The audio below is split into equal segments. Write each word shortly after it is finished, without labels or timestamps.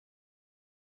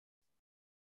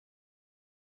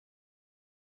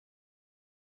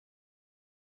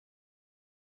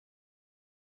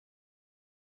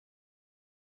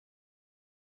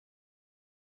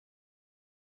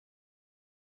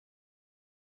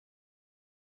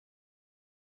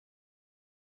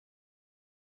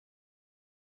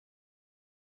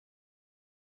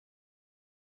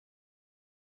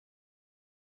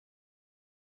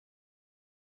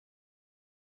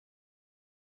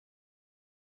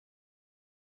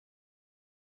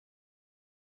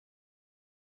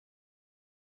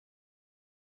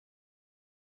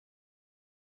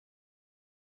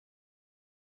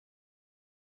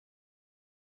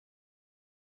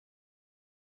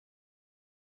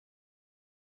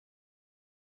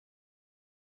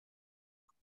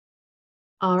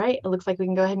All right, it looks like we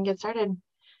can go ahead and get started.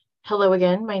 Hello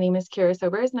again, my name is Kira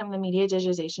Sobers, and I'm the Media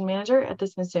Digitization Manager at the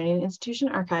Smithsonian Institution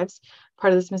Archives,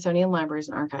 part of the Smithsonian Libraries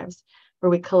and Archives,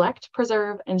 where we collect,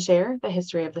 preserve, and share the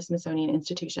history of the Smithsonian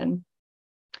Institution.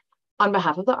 On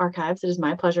behalf of the archives, it is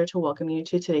my pleasure to welcome you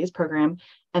to today's program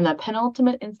and the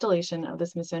penultimate installation of the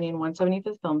Smithsonian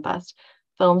 175th Film Fest,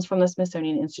 Films from the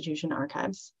Smithsonian Institution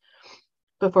Archives.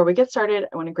 Before we get started,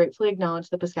 I want to gratefully acknowledge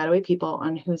the Piscataway people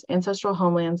on whose ancestral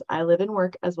homelands I live and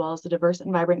work, as well as the diverse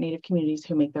and vibrant Native communities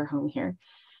who make their home here.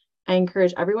 I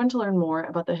encourage everyone to learn more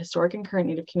about the historic and current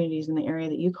Native communities in the area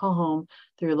that you call home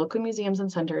through your local museums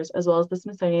and centers, as well as the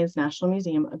Smithsonian's National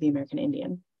Museum of the American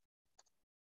Indian.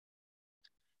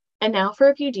 And now for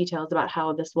a few details about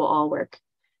how this will all work.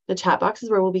 The chat box is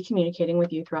where we'll be communicating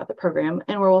with you throughout the program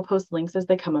and where we'll post links as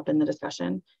they come up in the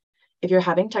discussion. If you're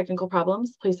having technical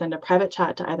problems, please send a private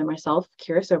chat to either myself,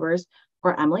 Kira Sobers,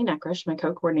 or Emily Nekrish, my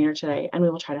co-coordinator today, and we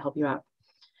will try to help you out.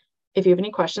 If you have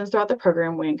any questions throughout the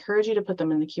program, we encourage you to put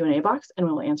them in the Q&A box and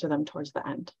we will answer them towards the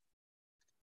end.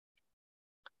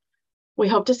 We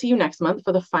hope to see you next month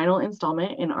for the final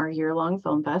installment in our year-long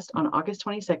Film Fest on August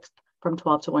 26th from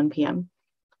 12 to 1 p.m.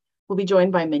 We'll be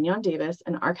joined by Mignon Davis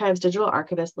and Archives digital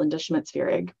archivist Linda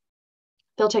Schmitz-Fierig.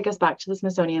 They'll take us back to the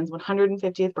Smithsonian's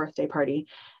 150th birthday party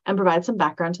and provide some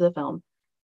background to the film.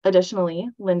 Additionally,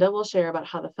 Linda will share about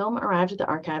how the film arrived at the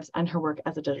archives and her work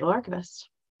as a digital archivist.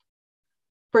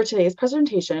 For today's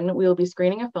presentation, we will be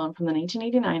screening a film from the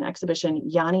 1989 exhibition,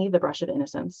 Yanni, the Brush of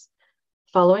Innocence.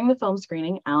 Following the film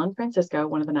screening, Alan Francisco,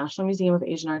 one of the National Museum of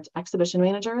Asian Art's exhibition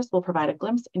managers, will provide a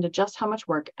glimpse into just how much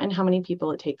work and how many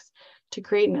people it takes to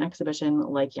create an exhibition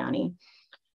like Yanni.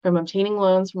 From obtaining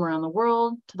loans from around the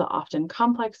world to the often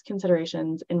complex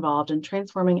considerations involved in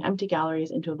transforming empty galleries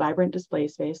into a vibrant display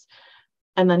space,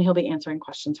 and then he'll be answering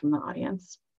questions from the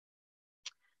audience.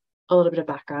 A little bit of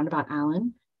background about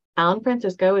Alan. Alan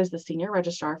Francisco is the Senior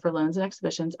Registrar for Loans and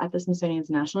Exhibitions at the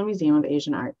Smithsonian's National Museum of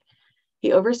Asian Art.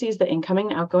 He oversees the incoming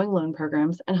and outgoing loan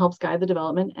programs and helps guide the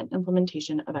development and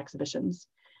implementation of exhibitions.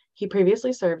 He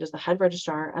previously served as the head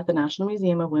registrar at the National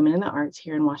Museum of Women in the Arts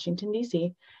here in Washington,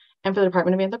 D.C., and for the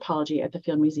Department of Anthropology at the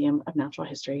Field Museum of Natural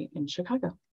History in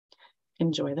Chicago.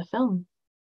 Enjoy the film.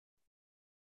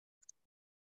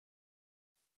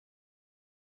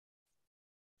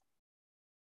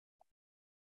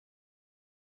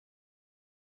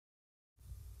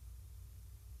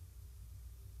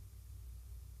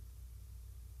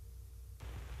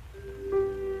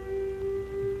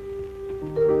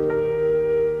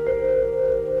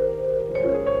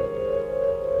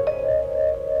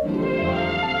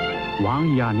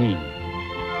 Wang Yanni.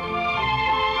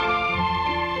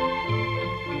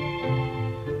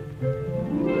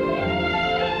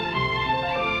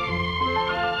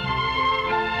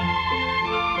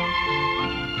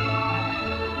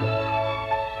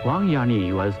 Wang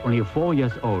Yanni was only 4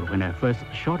 years old when I first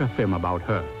shot a film about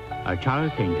her, a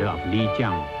child painter of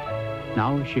Lijiang.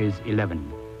 Now she is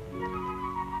 11.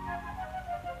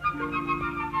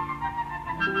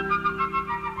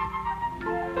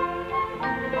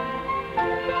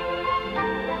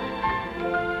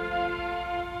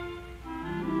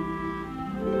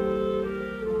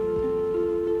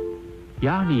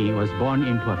 Yanni was born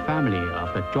into a family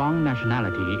of the Zhuang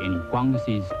nationality in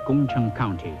Guangxi's Gongcheng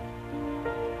County.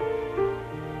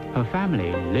 Her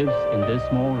family lives in this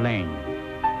small lane.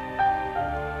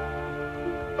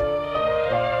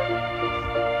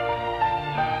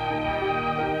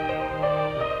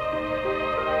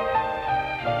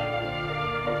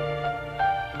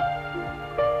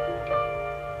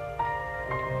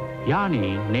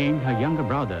 Yanni named her younger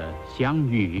brother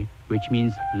Xiang Yu, which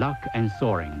means luck and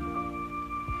soaring.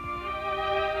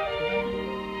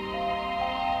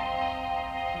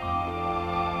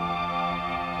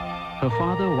 Her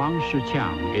father, Wang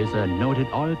Shiqiang, is a noted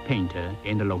oil painter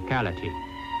in the locality.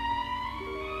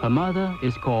 Her mother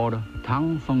is called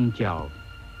Tang Fengjiao.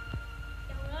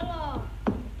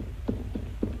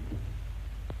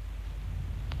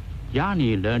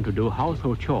 Yanni learned to do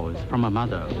household chores from her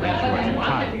mother when she was a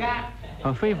child.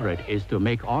 Her favorite is to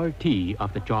make oil tea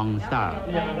of the Zhuang style.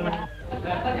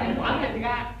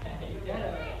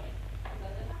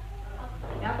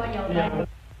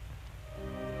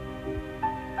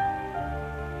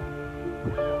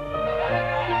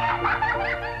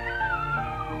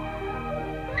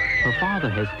 Her father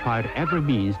has tried every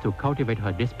means to cultivate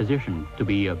her disposition to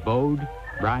be a bold,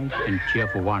 bright, and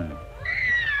cheerful one.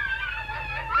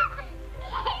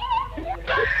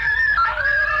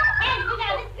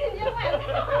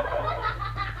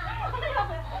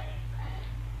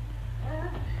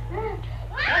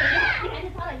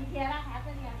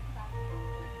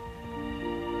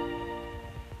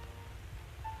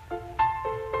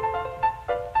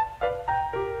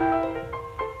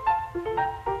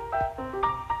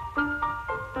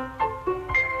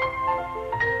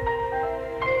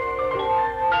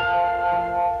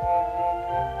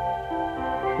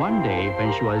 One day,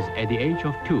 when she was at the age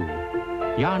of 2,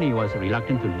 Yani was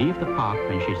reluctant to leave the park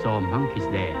when she saw monkeys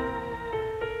there.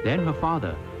 Then her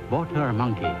father bought her a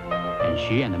monkey, and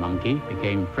she and the monkey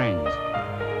became friends.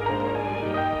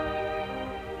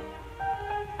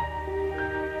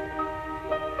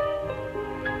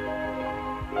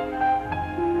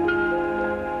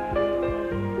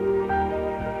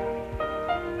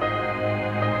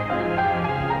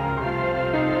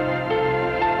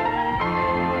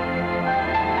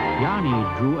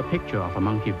 Yani drew a picture of a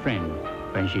monkey friend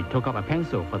when she took up a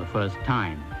pencil for the first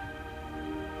time.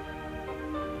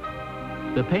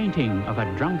 The painting of a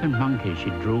drunken monkey she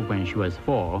drew when she was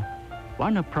 4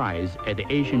 won a prize at the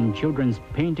Asian Children's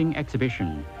Painting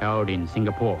Exhibition held in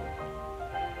Singapore.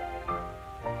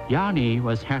 Yani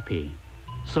was happy.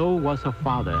 So was her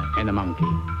father and the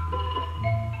monkey.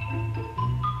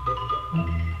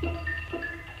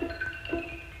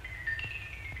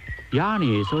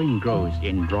 Yani is so engrossed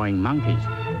in drawing monkeys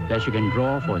that she can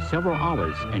draw for several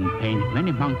hours and paint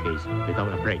many monkeys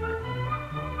without a break.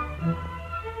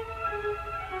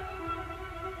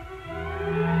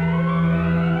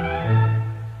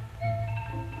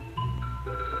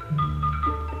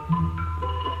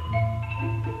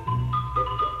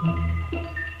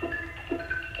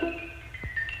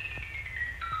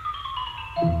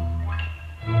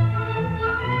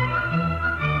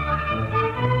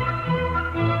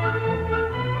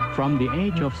 From the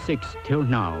age of 6 till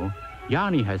now,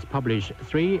 Yani has published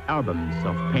 3 albums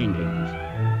of paintings.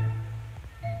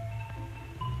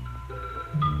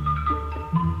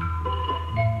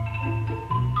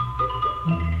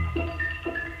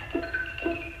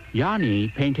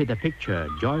 Yani painted the picture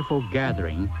Joyful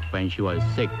Gathering when she was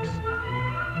 6.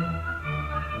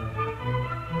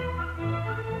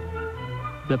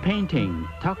 The painting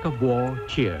Tug of War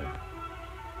Cheer.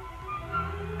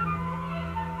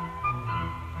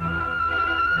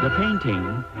 The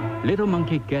painting, Little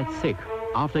Monkey Gets Sick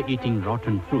After Eating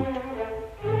Rotten Fruit.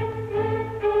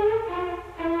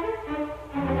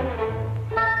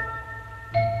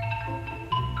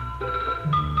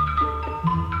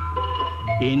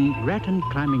 In Rattan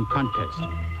Climbing Contest,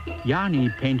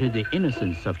 Yani painted the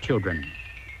innocence of children.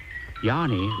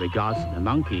 Yani regards the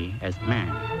monkey as man.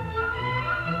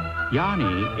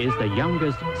 Yani is the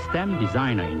youngest stamp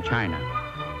designer in China.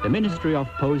 The Ministry of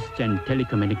Posts and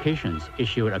Telecommunications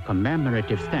issued a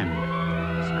commemorative stamp,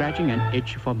 Scratching an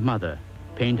Itch for Mother,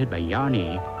 painted by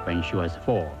Yani when she was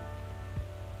 4.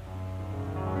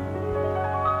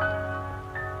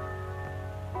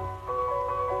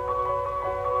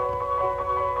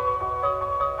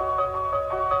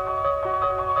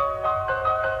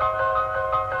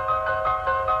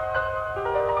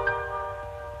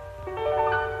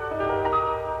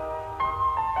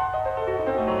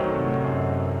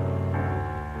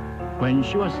 When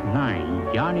she was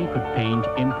 9, Yani could paint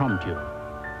impromptu.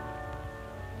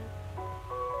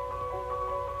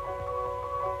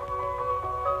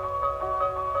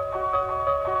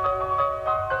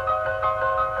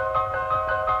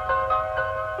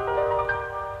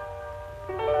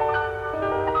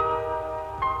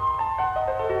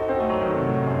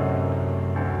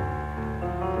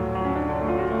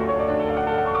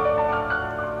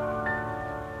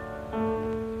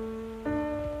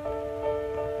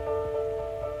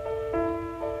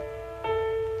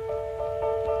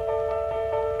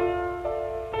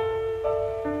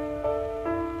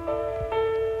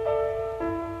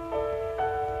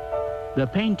 The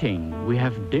painting We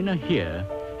Have Dinner Here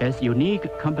has unique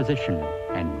composition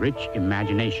and rich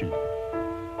imagination.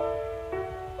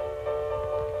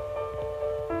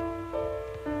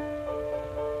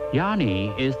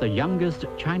 Yani is the youngest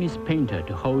Chinese painter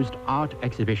to host art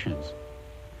exhibitions.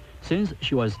 Since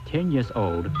she was 10 years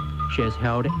old, she has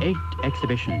held 8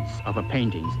 exhibitions of her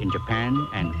paintings in Japan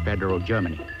and Federal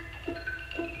Germany.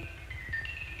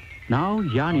 Now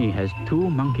Yani has 2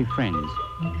 monkey friends,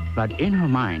 but in her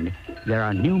mind, there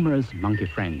are numerous monkey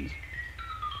friends.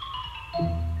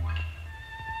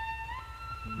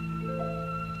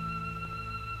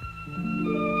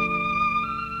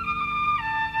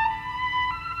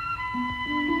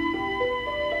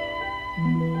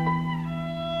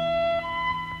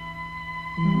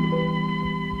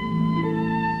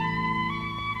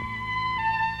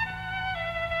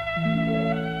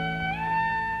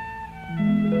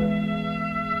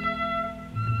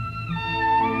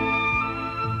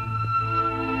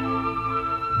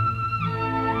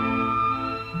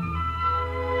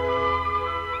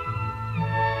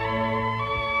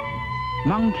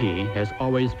 Monkey has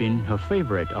always been her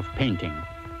favorite of painting.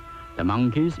 The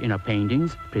monkeys in her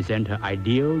paintings present her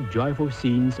ideal, joyful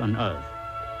scenes on earth.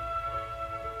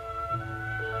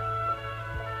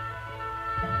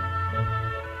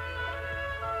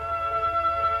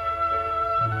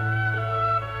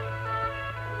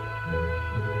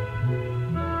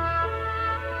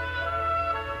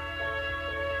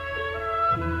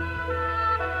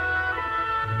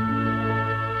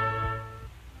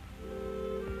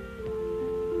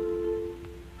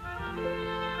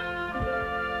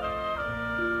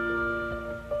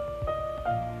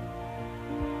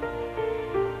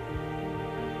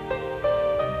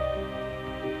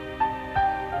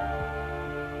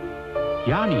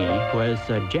 Yani, who has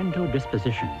a gentle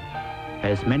disposition,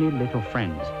 has many little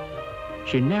friends.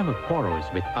 She never quarrels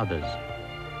with others.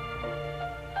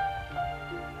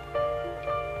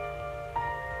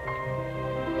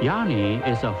 Yani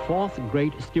is a 4th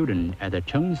grade student at the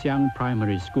Chengxiang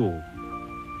Primary School.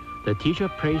 The teacher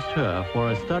praised her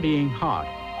for studying hard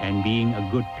and being a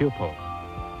good pupil.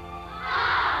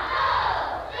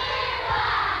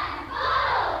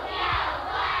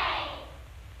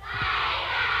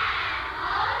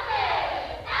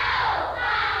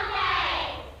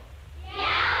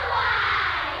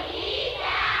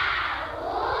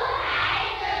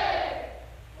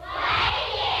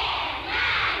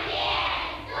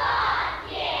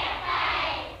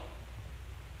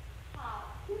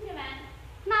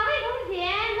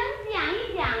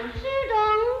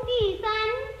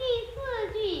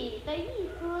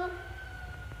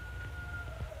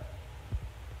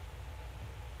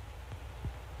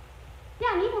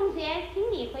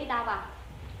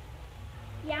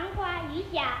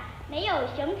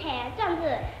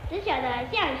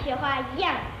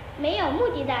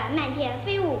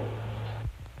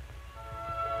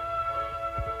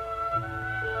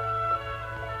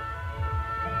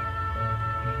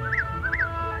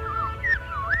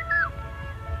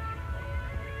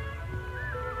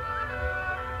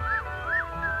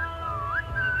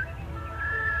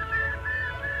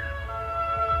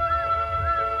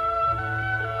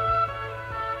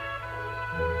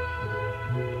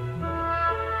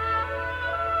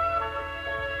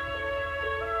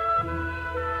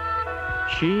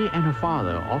 She and her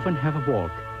father often have a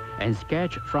walk and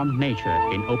sketch from nature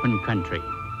in open country.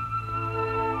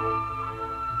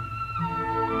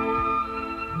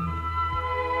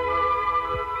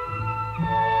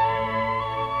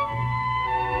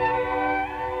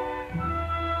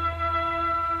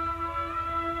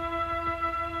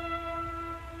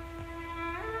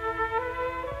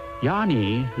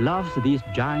 Yani loves these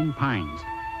giant pines.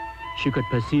 She could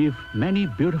perceive many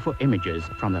beautiful images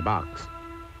from the barks.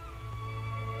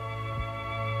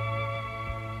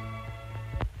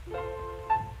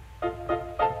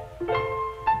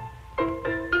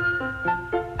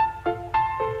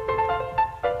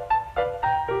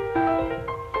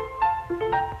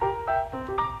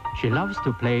 She loves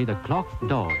to play the clock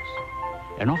dolls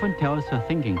and often tells her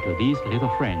thinking to these little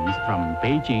friends from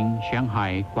Beijing,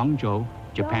 Shanghai, Guangzhou,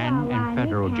 Japan, and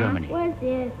Federal Germany.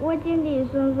 我今天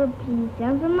说是皮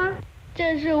箱子吗？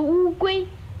这是乌龟，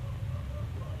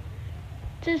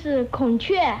这是孔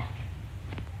雀，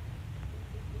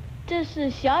这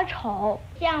是小丑，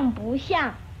像不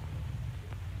像？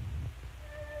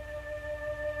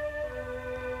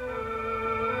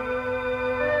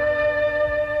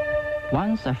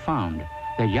 Once I found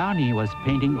that Yani was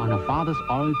painting on her father's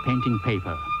oil painting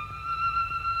paper.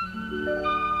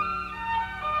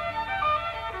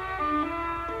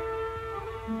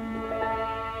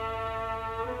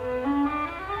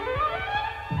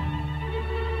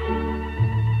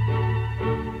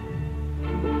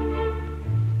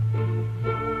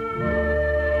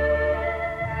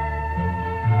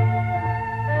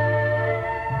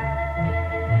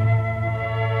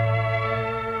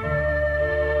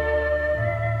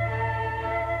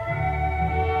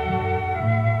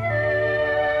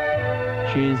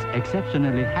 She is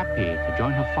exceptionally happy to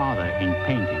join her father in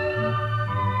painting.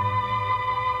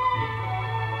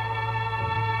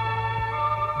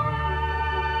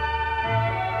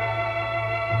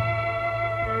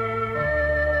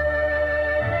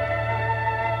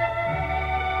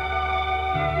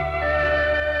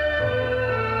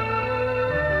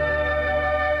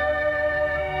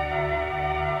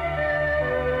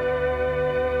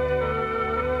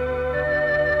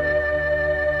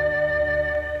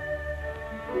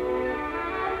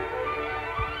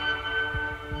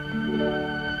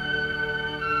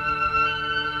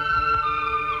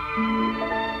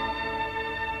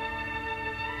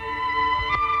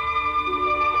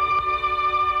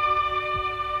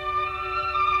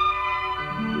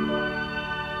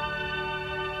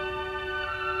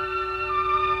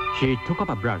 She took up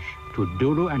a brush to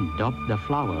doodle and daub the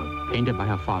flower painted by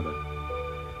her father.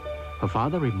 Her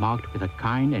father remarked with a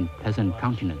kind and pleasant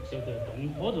countenance,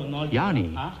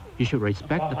 "Yani, you should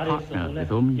respect the partner with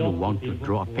whom you want to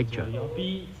draw a picture.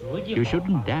 You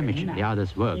shouldn't damage the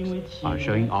other's works by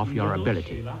showing off your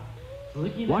ability.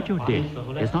 What you did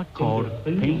is not called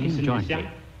painting jointly,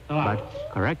 but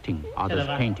correcting others'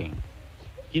 painting."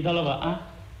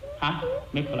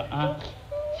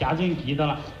 下次记到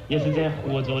了，也是在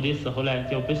合作的时候呢，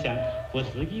就不像我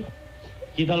自己。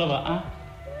记到了吧？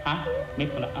没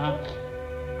错了啊。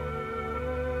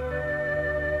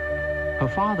 Her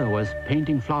father was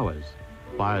painting flowers,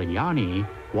 while Yani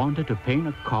wanted to paint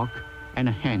a cock and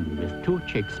a hen with 2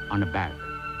 chicks on the back.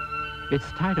 Its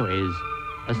title is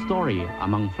A Story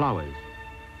Among Flowers.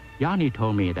 Yanni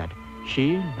told me that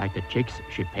she, like the chicks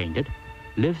she painted,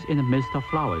 lives in the midst of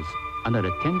flowers under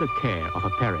the tender care of her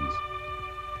parents.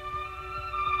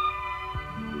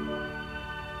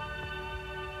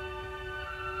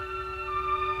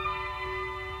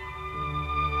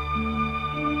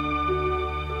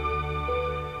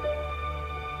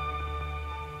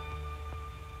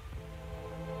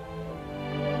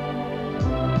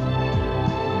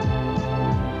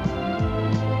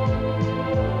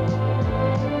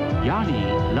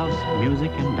 Yanni loves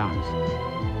music and dance.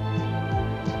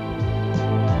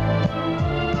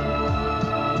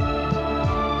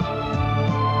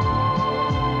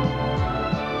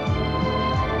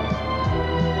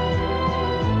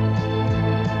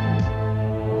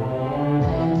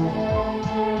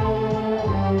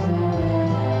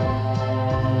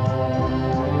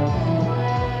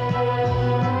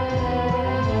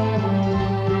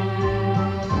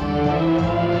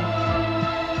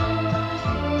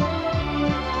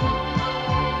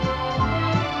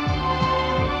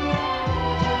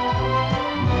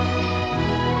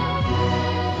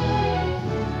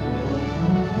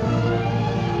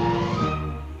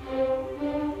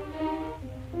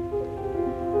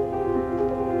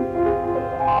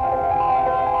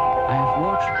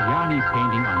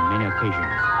 Painting on many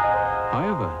occasions.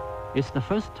 However, it's the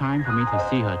first time for me to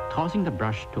see her tossing the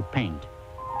brush to paint.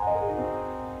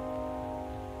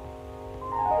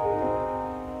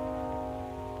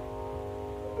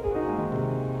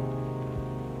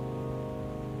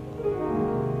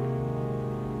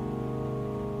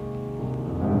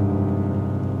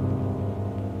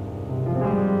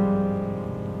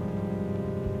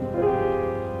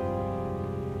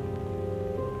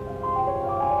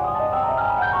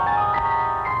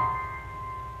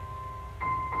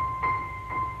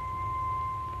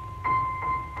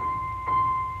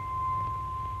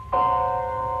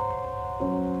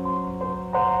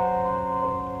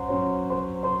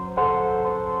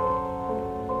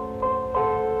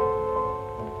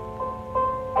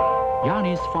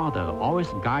 Yanni's father always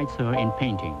guides her in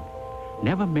painting,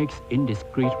 never makes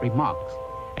indiscreet remarks,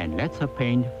 and lets her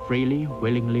paint freely,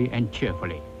 willingly, and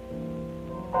cheerfully.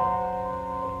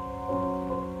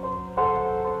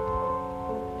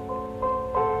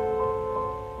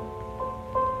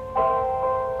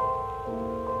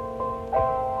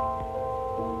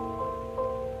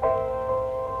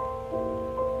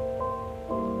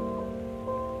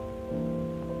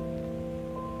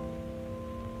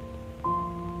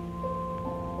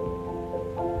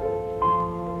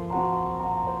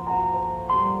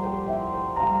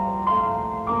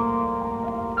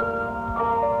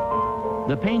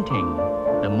 The painting,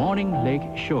 The Morning Lake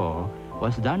Shore,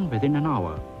 was done within an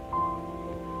hour.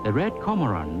 The red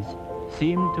cormorants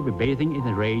seemed to be bathing in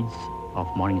the rays of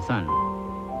morning sun.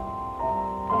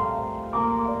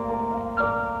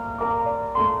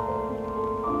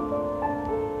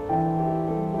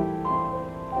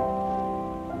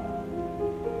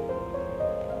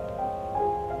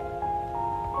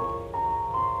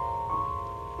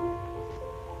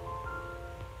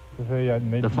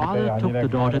 The father took the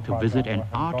daughter to visit an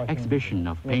art exhibition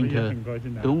of painter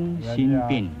Dong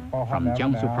Xin-bin from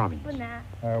Jiangsu province.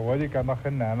 我就感到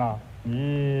很难了。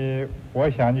我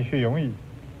想你学容易，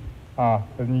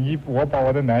我把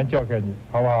我的难教给你，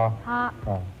好不好？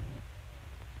好。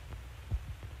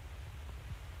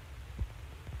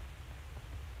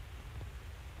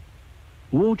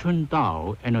Wu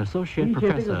Chun-dao, an associate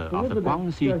professor of the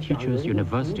Guangxi Teachers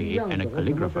University and a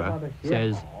calligrapher,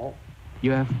 says,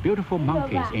 "You have beautiful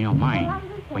monkeys in your mind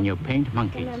when you paint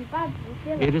monkeys.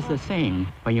 It is the same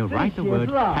when you write the word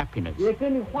happiness." 也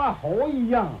跟你画猴一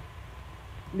样，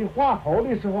你画猴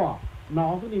的时候，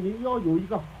脑子里面要有一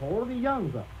个猴的样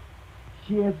子。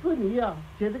写字你要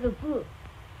写这个字，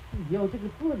要这个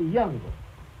字的样子，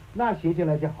那写起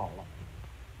来就好了。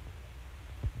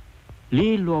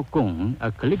 Li Luokong,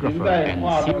 a calligrapher and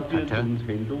seal cutter,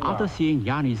 after seeing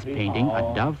Yanni's painting a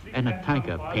dove and a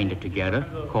tiger painted together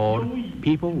called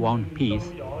People Want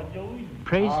Peace,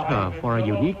 praised her for a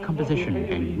unique composition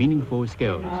and meaningful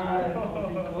skills.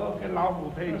 跟老虎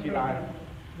配起来，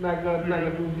那个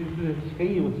东西是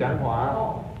很有想法，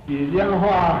也量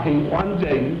化很完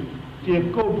整，结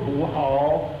构图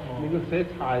好，那个色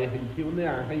彩很漂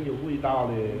亮，很有味道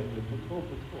的，不错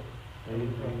不错。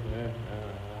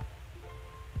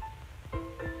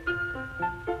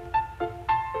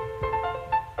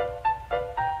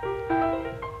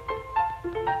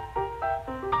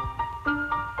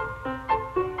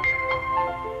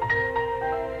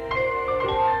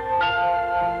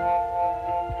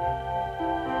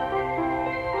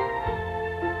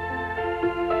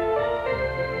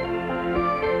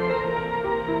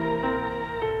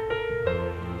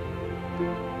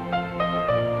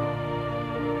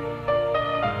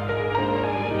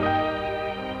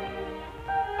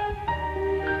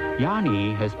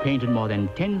Yani has painted more than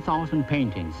 10,000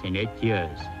 paintings in 8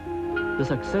 years. The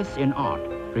success in art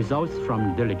results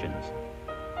from diligence.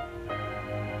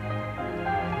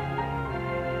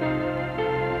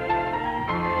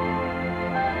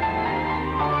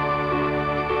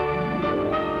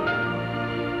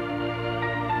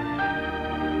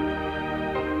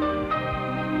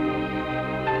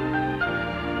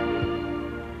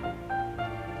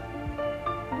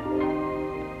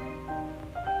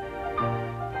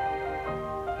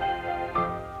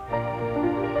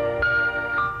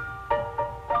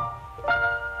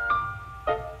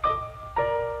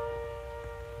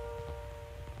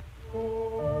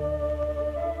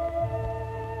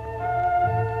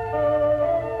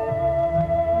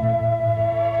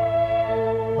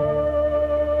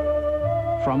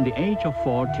 From the age of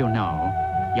 4 till now,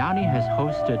 Yani has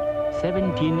hosted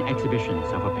 17 exhibitions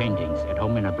of her paintings at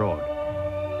home and abroad.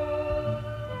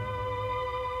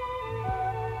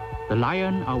 The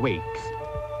Lion Awakes.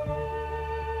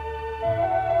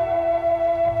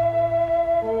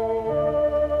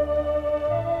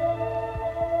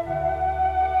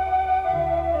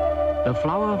 The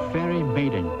Flower Fairy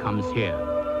Maiden comes here.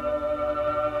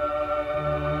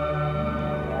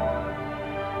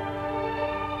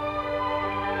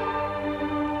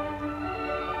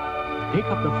 Pick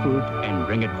up the fruit and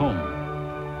bring it home.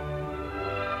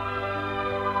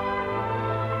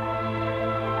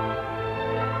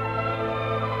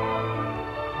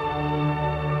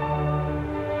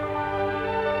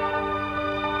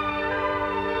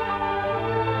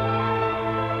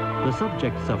 The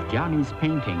subjects of Gianni's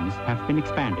paintings have been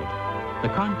expanded, the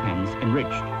contents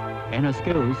enriched, and her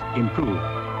skills improved.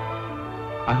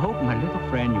 I hope my little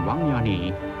friend Wang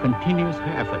Yani continues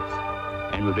her efforts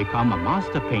and will become a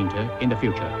master painter in the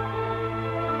future.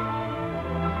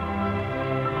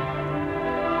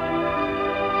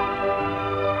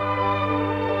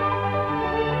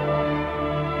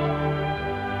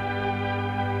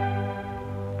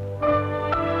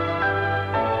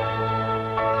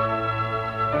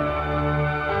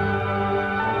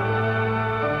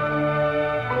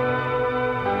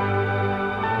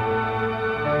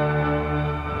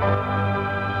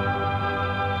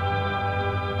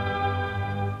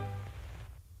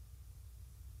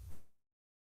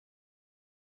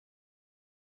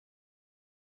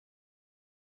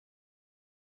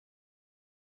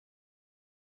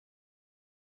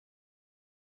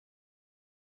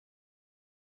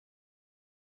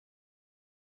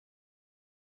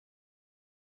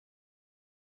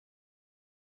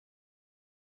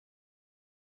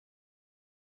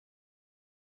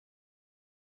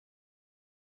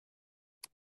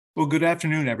 Well, good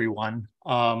afternoon, everyone.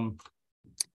 I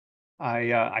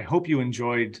hope you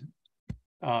enjoyed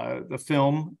the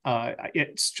film.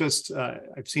 It's just,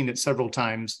 I've seen it several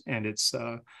times, and it's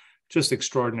just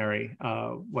extraordinary.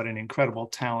 What an incredible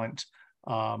talent.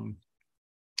 Pardon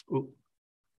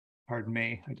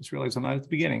me, I just realized I'm not at the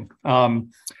beginning.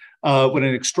 What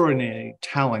an extraordinary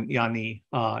talent Yani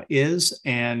is,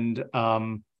 and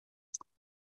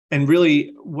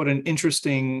really what an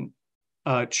interesting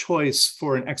choice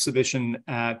for an exhibition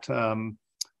at the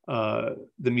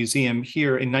museum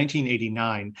here in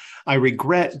 1989. I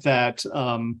regret that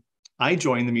I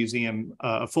joined the museum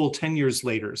a full 10 years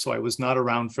later, so I was not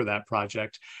around for that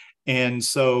project. And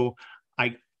so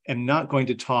I am not going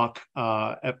to talk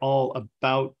at all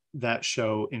about that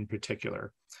show in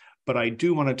particular, but I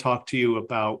do want to talk to you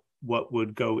about what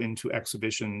would go into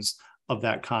exhibitions of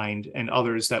that kind and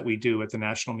others that we do at the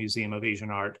National Museum of Asian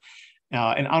Art.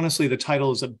 And honestly, the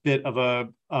title is a bit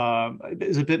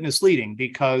misleading,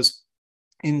 because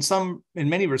in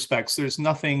many respects, there's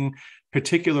nothing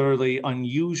particularly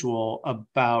unusual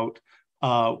about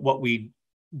what we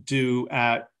do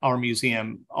at our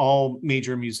museum. All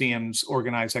major museums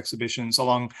organize exhibitions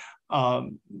along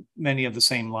many of the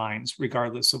same lines,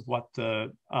 regardless of what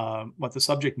the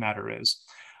subject matter is.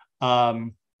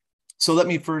 So let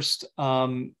me first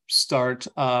start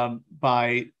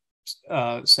by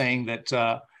saying that,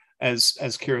 as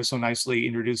Kira so nicely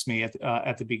introduced me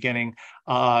at the beginning,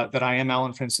 that I am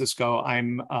Alan Francisco.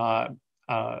 I'm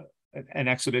an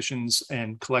exhibitions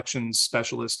and collections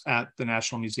specialist at the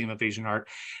National Museum of Asian Art.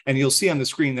 And you'll see on the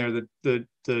screen there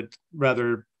the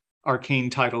rather arcane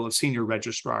title of Senior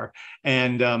Registrar.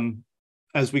 And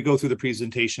as we go through the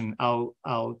presentation,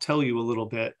 I'll tell you a little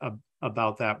bit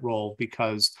about that role,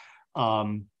 because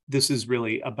this is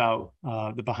really about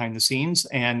the behind the scenes,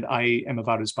 and I am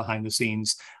about as behind the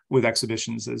scenes with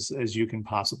exhibitions as you can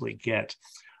possibly get.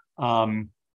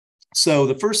 So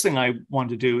the first thing I want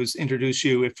to do is introduce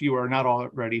you, if you are not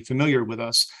already familiar with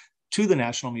us, to the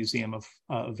National Museum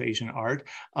of Asian Art.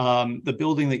 The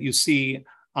building that you see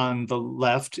On the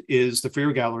left is the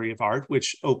Freer Gallery of Art,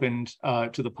 which opened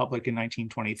to the public in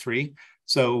 1923.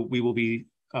 So we will be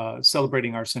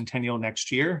celebrating our centennial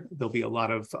next year. There'll be a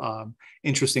lot of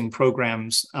interesting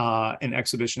programs and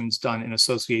exhibitions done in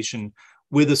association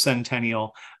with the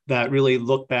centennial that really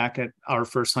look back at our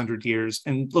first 100 years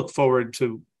and look forward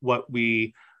to what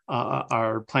we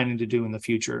are planning to do in the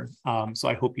future. So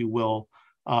I hope you will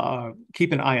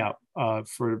keep an eye out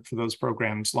for those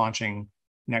programs launching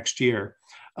next year.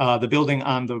 The building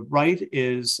on the right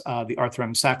is the Arthur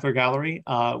M. Sackler Gallery,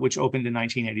 which opened in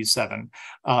 1987.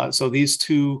 So these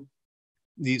two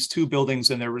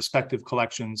buildings and their respective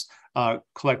collections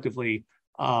collectively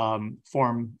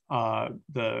form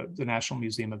the National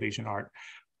Museum of Asian Art.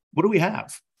 What do we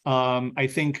have? I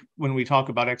think when we talk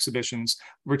about exhibitions,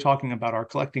 we're talking about our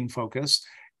collecting focus,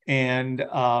 and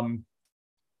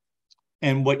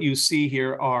what you see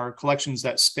here are collections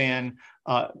that span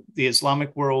the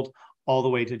Islamic world all the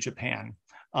way to Japan.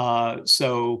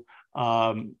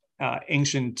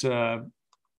 Ancient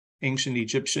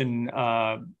Egyptian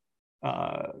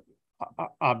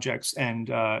objects and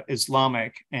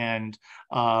Islamic and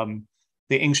the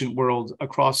ancient world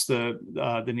across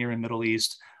the Near and Middle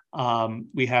East.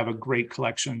 We have a great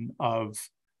collection of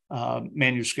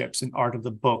manuscripts and art of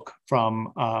the book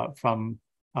from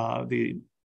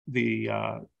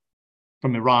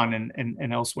Iran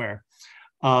and elsewhere.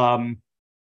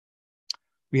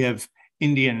 We have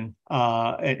Indian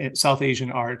and South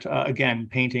Asian art, again,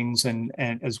 paintings and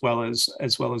as well as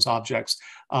objects.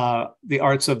 The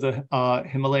arts of the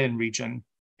Himalayan region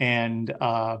and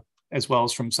as well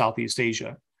as from Southeast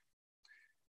Asia.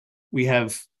 We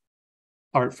have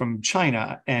art from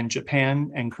China and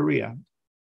Japan and Korea.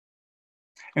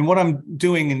 And what I'm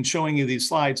doing in showing you these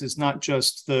slides is not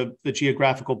just the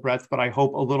geographical breadth, but I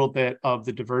hope a little bit of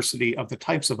the diversity of the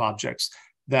types of objects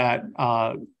that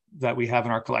we have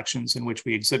in our collections in which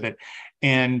we exhibit.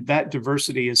 And that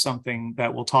diversity is something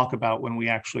that we'll talk about when we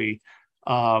actually,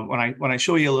 when I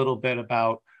show you a little bit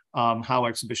about how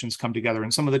exhibitions come together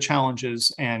and some of the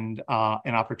challenges and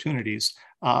opportunities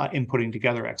in putting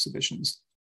together exhibitions.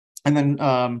 And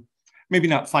then maybe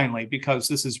not finally, because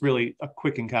this is really a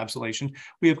quick encapsulation,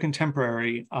 we have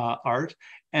contemporary art,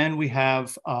 and we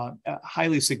have a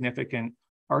highly significant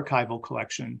archival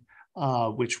collection,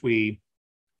 which we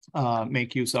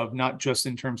make use of, not just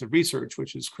in terms of research,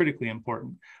 which is critically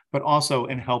important, but also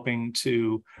in helping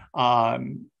to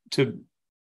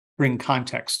bring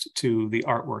context to the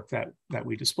artwork that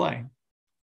we display.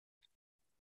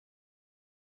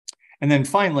 And then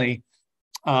finally,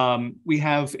 we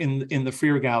have in the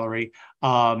Freer Gallery,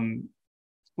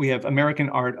 we have American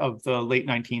art of the late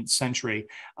 19th century,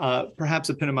 perhaps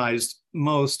epitomized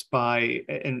most by,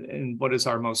 in what is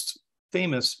our most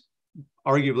famous,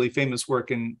 arguably famous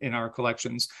work in our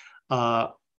collections,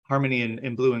 Harmony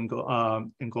in Blue and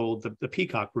Gold, the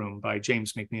Peacock Room by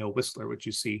James McNeill Whistler, which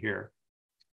you see here.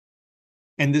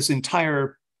 And this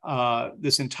entire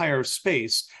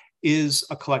space is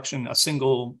a collection, a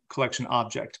single collection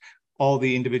object. All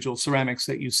the individual ceramics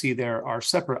that you see there are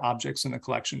separate objects in the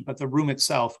collection, but the room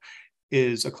itself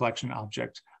is a collection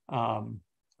object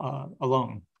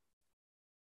alone.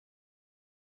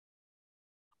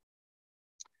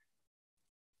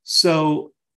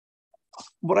 So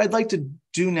what I'd like to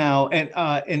do now,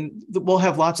 and we'll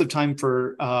have lots of time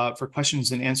for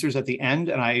questions and answers at the end,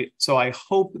 and so I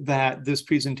hope that this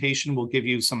presentation will give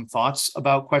you some thoughts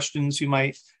about questions you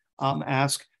might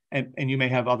ask. And you may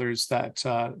have others that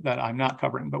I'm not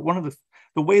covering. But one of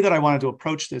the way that I wanted to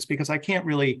approach this, because I can't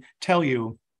really tell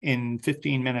you in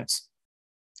 15 minutes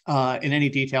in any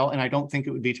detail, and I don't think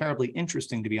it would be terribly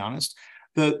interesting, to be honest,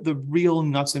 the real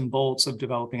nuts and bolts of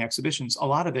developing exhibitions. A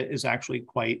lot of it is actually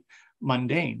quite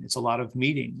mundane. It's a lot of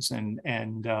meetings and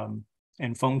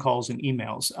phone calls and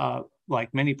emails,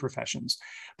 like many professions.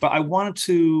 But I want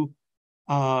to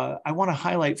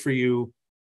highlight for you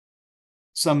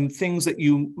some things that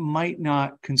you might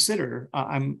not consider.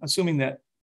 I'm assuming that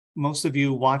most of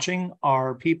you watching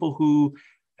are people who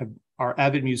are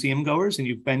avid museum goers, and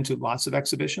you've been to lots of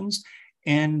exhibitions.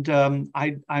 And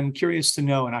I'm curious to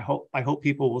know, and I hope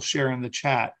people will share in the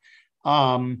chat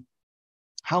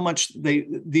how much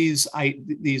these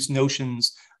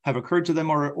notions have occurred to them,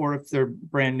 or if they're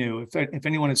brand new. If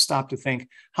anyone has stopped to think,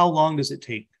 how long does it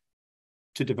take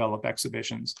to develop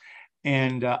exhibitions?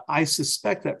 And I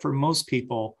suspect that for most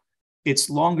people, it's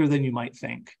longer than you might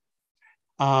think.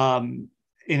 And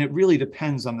it really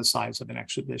depends on the size of an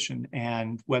exhibition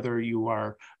and whether you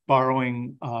are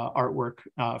borrowing artwork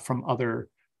from other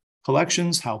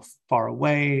collections, how far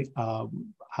away,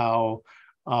 how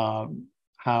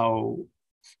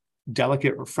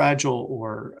delicate or fragile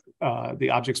or the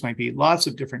objects might be, lots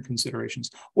of different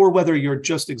considerations, or whether you're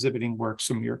just exhibiting works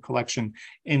from your collection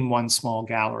in one small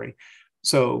gallery.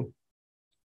 So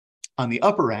on the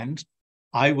upper end,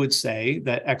 I would say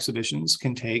that exhibitions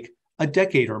can take a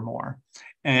decade or more.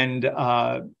 And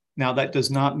now that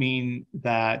does not mean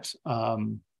that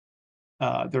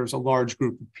there's a large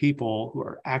group of people who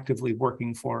are actively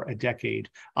working for a decade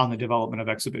on the development of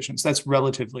exhibitions. That's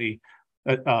relatively,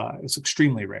 it's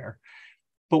extremely rare.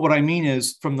 But what I mean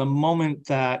is, from the moment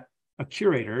that a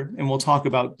curator, and we'll talk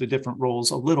about the different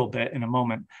roles a little bit in a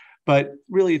moment, but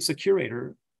really it's a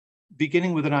curator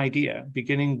beginning with an idea,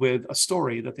 beginning with a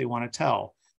story that they want to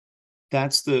tell.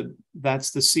 That's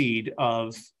the seed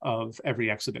of every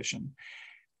exhibition.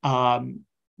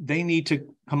 They need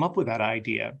to come up with that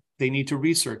idea. They need to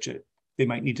research it. They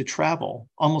might need to travel.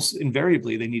 Almost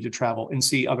invariably, they need to travel and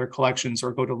see other collections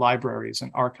or go to libraries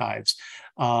and archives.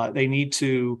 They need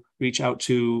to reach out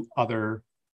to other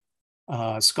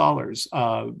scholars,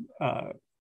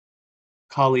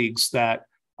 colleagues that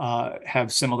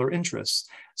have similar interests.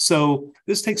 So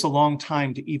this takes a long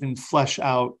time to even flesh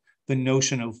out the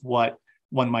notion of what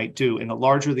one might do. And the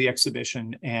larger the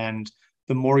exhibition and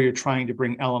the more you're trying to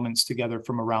bring elements together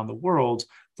from around the world,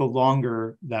 the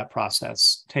longer that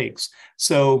process takes.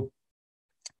 So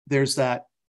there's that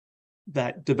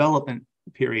development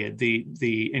period, the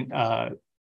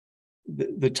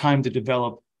time to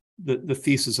develop the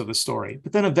thesis of a story.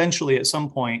 But then eventually, at some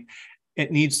point,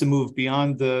 it needs to move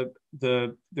beyond the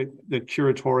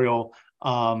curatorial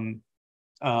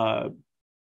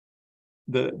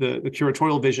the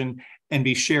curatorial vision and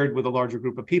be shared with a larger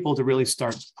group of people to really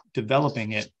start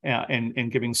developing it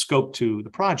and giving scope to the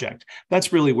project.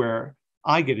 That's really where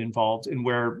I get involved, and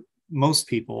where most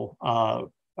people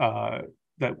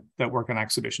that work on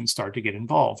exhibitions start to get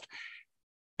involved.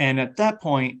 And at that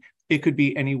point, it could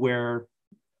be anywhere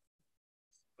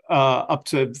up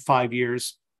to 5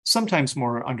 years, sometimes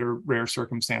more under rare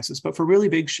circumstances. But for really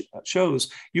big shows,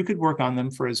 you could work on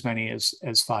them for as many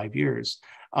as 5 years.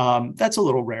 That's a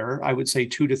little rarer. I would say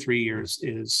 2 to 3 years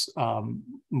is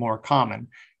more common.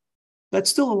 That's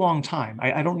still a long time.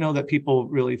 I don't know that people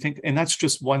really think, and that's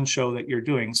just one show that you're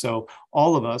doing. So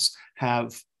all of us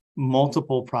have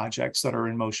multiple projects that are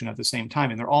in motion at the same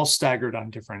time, and they're all staggered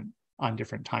on different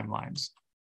timelines.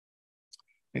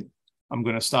 I'm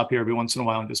going to stop here every once in a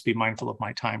while and just be mindful of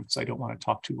my time because I don't want to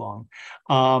talk too long.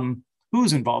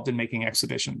 Who's involved in making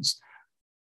exhibitions?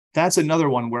 That's another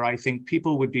one where I think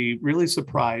people would be really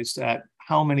surprised at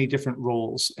how many different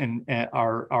roles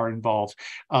are involved,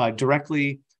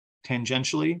 directly,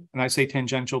 tangentially. And I say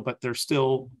tangential, but they're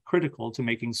still critical to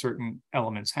making certain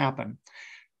elements happen.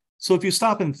 So if you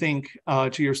stop and think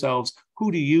to yourselves,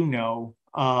 who do you know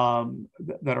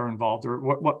that are involved, or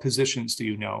what positions do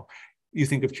you know? You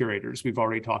think of curators. We've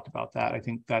already talked about that. I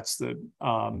think that's the,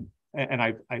 and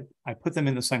I put them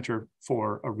in the center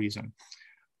for a reason.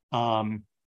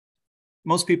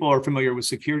 Most people are familiar with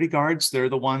security guards. They're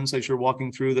the ones, as you're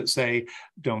walking through, that say,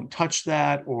 don't touch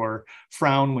that, or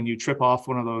frown when you trip off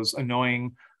one of those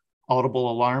annoying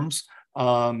audible alarms.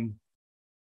 They're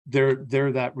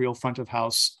that real front of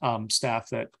house staff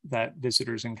that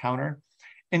visitors encounter.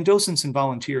 And docents and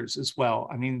volunteers as well.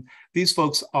 I mean, these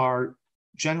folks are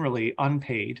generally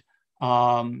unpaid.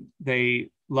 They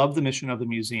love the mission of the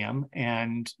museum,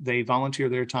 and they volunteer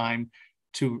their time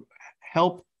to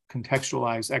help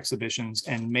contextualize exhibitions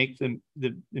and make the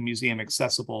museum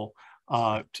accessible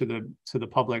to the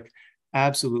public.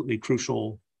 Absolutely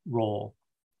crucial role.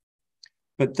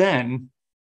 But then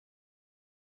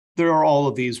there are all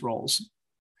of these roles,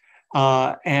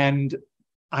 and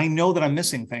I know that I'm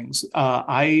missing things.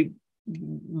 I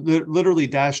literally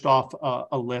dashed off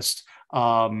a list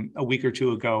a week or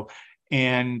two ago,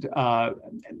 and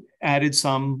added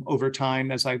some over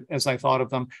time as I thought of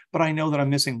them. But I know that I'm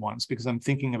missing ones because I'm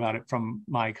thinking about it from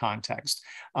my context.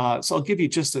 So I'll give you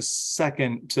just a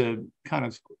second to kind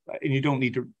of, and you don't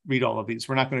need to read all of these.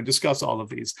 We're not going to discuss all of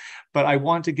these, but I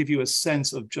want to give you a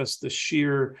sense of just the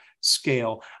sheer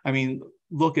scale. I mean,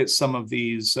 look at some of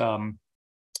these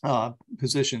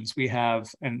positions we have,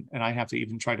 and I have to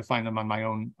even try to find them on my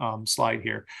own slide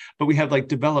here, but we have like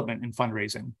development and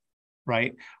fundraising,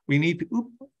 right? We need,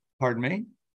 pardon me.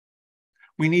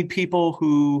 We need people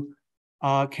who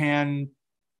can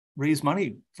raise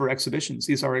money for exhibitions.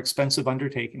 These are expensive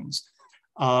undertakings.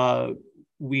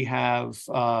 We have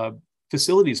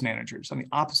facilities managers on the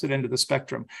opposite end of the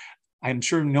spectrum. I'm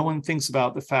sure no one thinks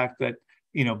about the fact that,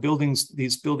 you know,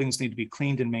 these buildings need to be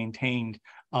cleaned and maintained.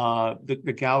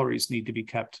 The galleries need to be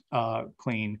kept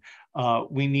clean.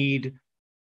 We need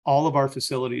all of our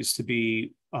facilities to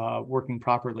be working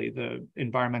properly, the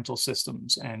environmental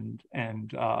systems and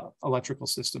electrical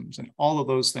systems and all of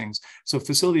those things. So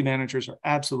facility managers are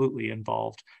absolutely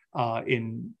involved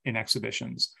in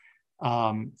exhibitions.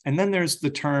 And then there's the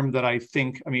term that I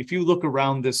think, I mean, if you look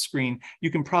around this screen,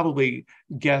 you can probably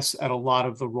guess at a lot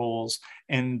of the roles.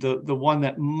 And the one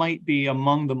that might be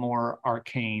among the more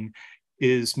arcane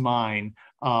is mine,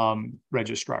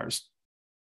 registrars.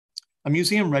 A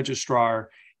museum registrar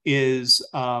is,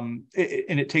 and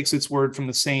it takes its word from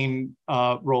the same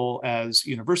role as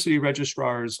university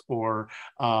registrars, or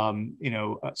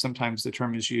sometimes the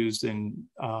term is used in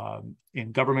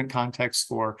government contexts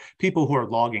for people who are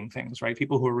logging things, right?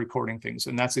 People who are recording things,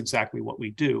 and that's exactly what we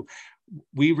do.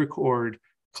 We record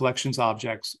collections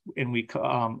objects, and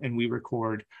we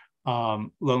record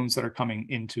loans that are coming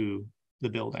into the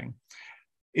building.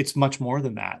 It's much more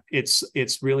than that. It's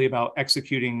really about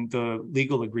executing the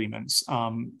legal agreements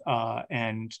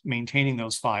and maintaining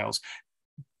those files.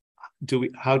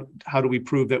 How do we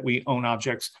prove that we own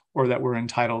objects or that we're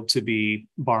entitled to be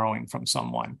borrowing from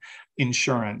someone?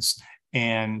 Insurance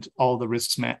and all the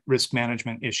risk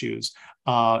management issues,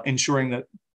 ensuring that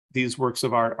these works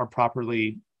of art are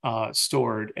properly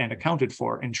stored and accounted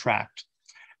for and tracked.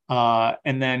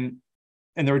 And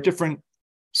there are different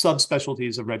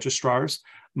subspecialties of registrars.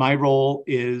 My role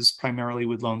is primarily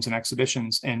with loans and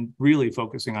exhibitions, and really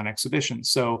focusing on exhibitions.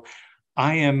 So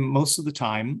I am most of the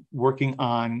time working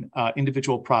on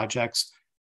individual projects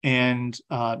and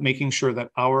making sure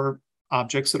that our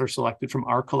objects that are selected from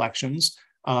our collections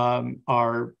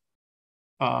are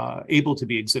able to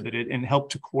be exhibited, and help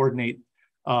to coordinate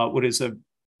what is a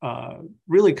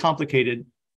really complicated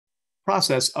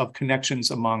process of connections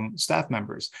among staff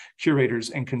members, curators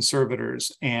and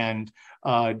conservators, and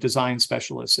design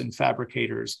specialists and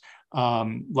fabricators,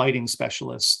 lighting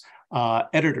specialists,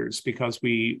 editors, because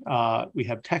we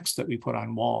have text that we put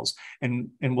on walls,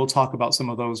 and we'll talk about some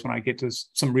of those when I get to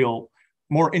some real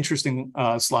more interesting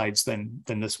slides than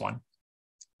this one.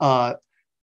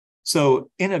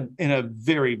 So in a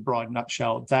very broad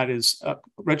nutshell, that is,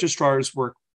 registrars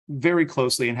work very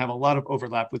closely and have a lot of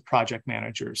overlap with project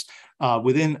managers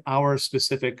within our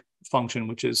specific function,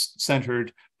 which is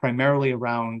centered primarily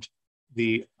around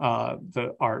the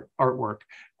artwork.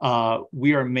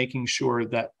 We are making sure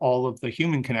that all of the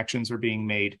human connections are being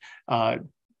made to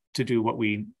do what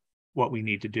we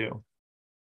need to do.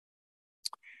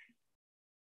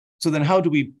 So then, how do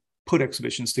we put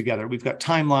exhibitions together? We've got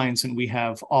timelines and we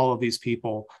have all of these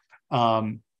people.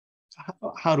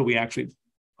 How do we actually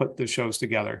put the shows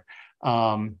together?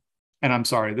 And I'm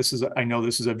sorry, I know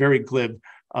this is a very glib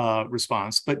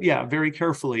response, but yeah, very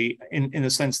carefully in the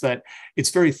sense that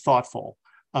it's very thoughtful.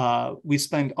 We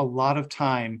spend a lot of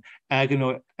time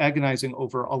agonizing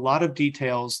over a lot of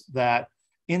details that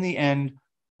in the end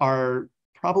are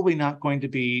probably not going to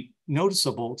be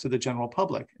noticeable to the general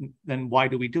public. Then why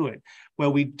do we do it?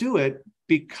 Well, we do it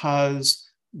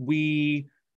because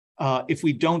if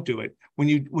we don't do it,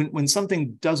 when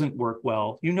something doesn't work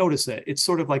well, you notice it. It's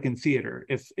sort of like in theater.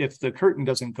 If the curtain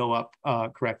doesn't go up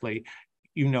correctly,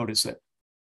 you notice it.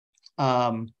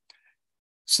 And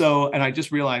I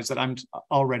just realized that I'm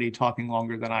already talking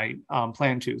longer than I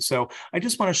planned to. So I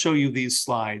just want to show you these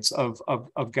slides of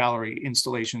gallery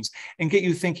installations and get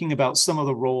you thinking about some of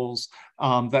the roles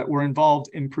that were involved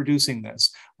in producing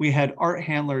this. We had art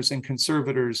handlers and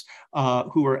conservators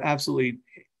who were absolutely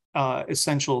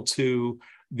essential to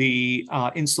the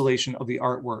installation of the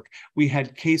artwork. We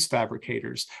had case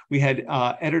fabricators. We had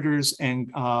editors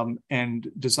and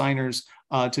designers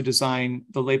to design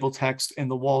the label text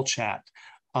and the wall chat.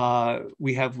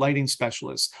 We have lighting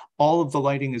specialists. All of the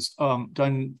lighting is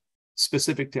done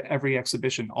specific to every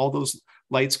exhibition. All those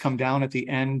lights come down at the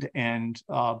end, and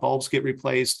bulbs get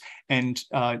replaced, and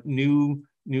new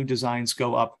designs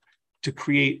go up to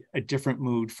create a different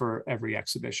mood for every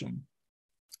exhibition.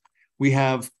 We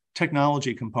have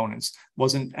technology components.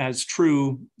 Wasn't as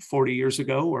true 40 years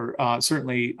ago, or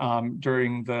certainly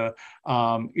during the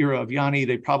era of Yanni,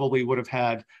 they probably would have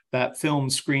had that film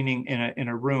screening in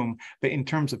a room. But in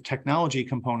terms of technology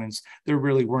components, there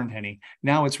really weren't any.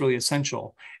 Now it's really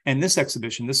essential. And this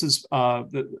exhibition, this is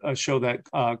a show that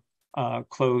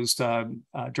closed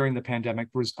during the pandemic,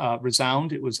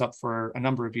 Resound. It was up for a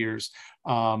number of years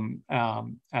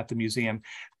at the museum.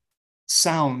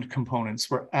 Sound components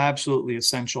were absolutely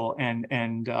essential, and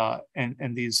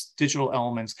these digital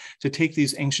elements to take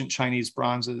these ancient Chinese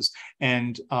bronzes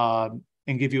and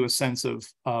give you a sense of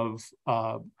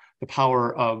the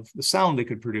power of the sound they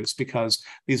could produce, because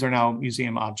these are now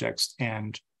museum objects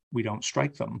and we don't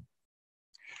strike them.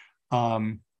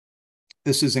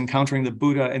 this is encountering the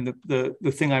Buddha. And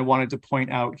the thing I wanted to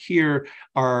point out here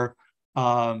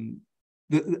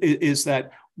is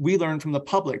that we learn from the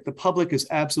public. The public is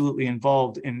absolutely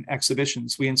involved in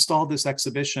exhibitions. We installed this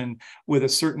exhibition with a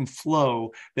certain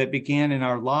flow that began in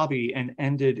our lobby and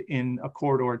ended in a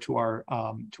corridor to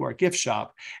our gift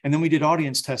shop. And then we did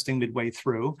audience testing midway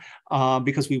through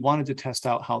because we wanted to test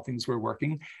out how things were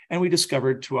working. And we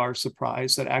discovered, to our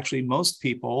surprise, that actually most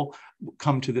people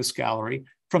come to this gallery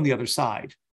from the other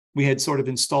side. We had sort of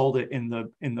installed it in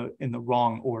the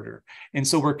wrong order. And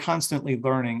so we're constantly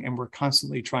learning, and we're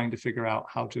constantly trying to figure out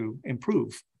how to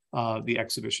improve the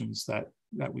exhibitions that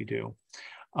we do.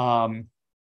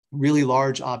 Really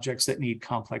large objects that need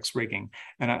complex rigging,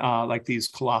 and like these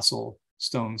colossal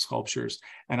stone sculptures.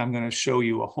 And I'm going to show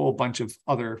you a whole bunch of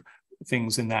other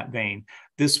things in that vein.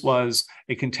 This was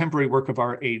a contemporary work of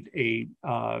art, a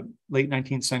late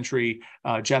 19th century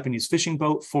Japanese fishing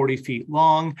boat, 40 feet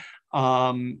long,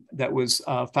 that was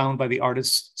found by the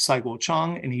artist Saiguo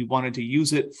Chang, and he wanted to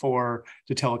use it to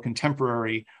tell a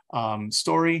contemporary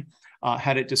story.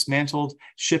 Had it dismantled,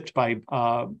 shipped by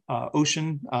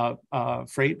ocean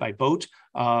freight, by boat,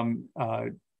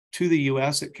 to the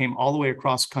US. It came all the way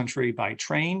across country by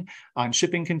train on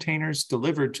shipping containers,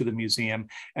 delivered to the museum.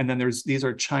 And then these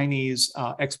are Chinese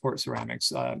export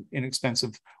ceramics,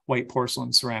 inexpensive white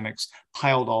porcelain ceramics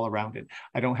piled all around it.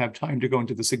 I don't have time to go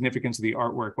into the significance of the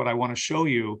artwork. What I want to show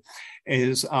you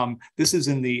is this is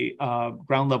in the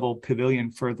ground level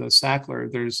pavilion for the Sackler.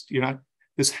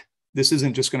 This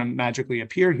isn't just going to magically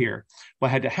appear here.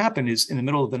 What had to happen is, in the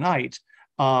middle of the night,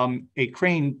 a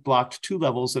crane blocked two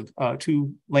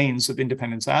lanes of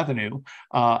Independence Avenue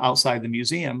outside the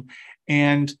museum,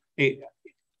 and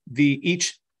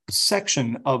each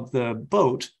section of the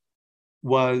boat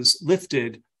was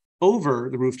lifted over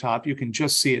the rooftop. You can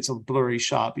just see it's a blurry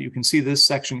shot, but you can see this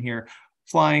section here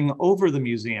flying over the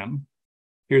museum.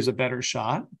 Here's a better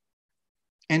shot,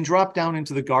 and dropped down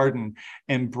into the garden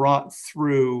and brought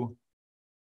through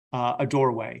a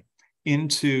doorway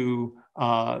into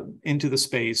the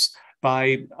space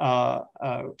by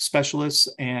specialists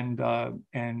and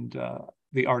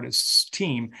the artist's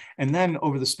team. And then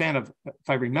over the span of, if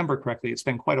I remember correctly, it's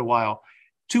been quite a while,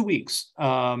 2 weeks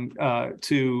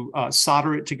to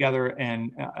solder it together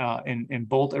and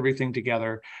bolt everything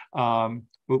together. And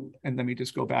let me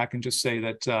just go back and just say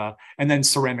that, and then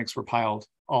ceramics were piled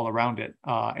all around it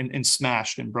and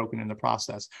smashed and broken in the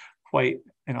process. Quite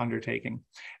an undertaking.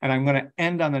 And I'm going to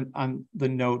end on the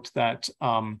note that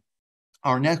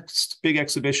our next big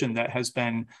exhibition that has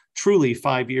been truly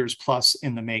 5 years plus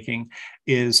in the making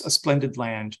is A Splendid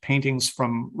Land, paintings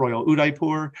from Royal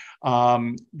Udaipur.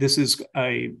 This is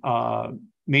a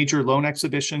major loan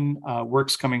exhibition,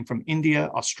 works coming from India,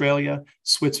 Australia,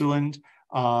 Switzerland,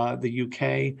 the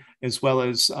UK, as well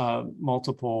as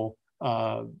multiple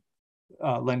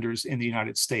lenders in the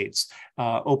United States,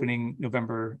 opening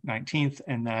November 19th,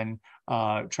 and then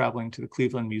traveling to the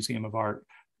Cleveland Museum of Art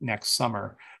next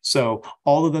summer. So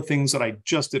all of the things that I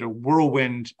just did a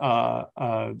whirlwind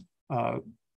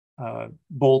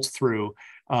bolt through,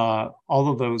 all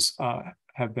of those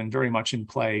have been very much in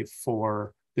play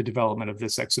for the development of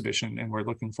this exhibition, and we're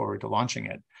looking forward to launching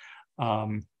it.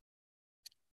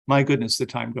 My goodness, the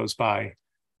time goes by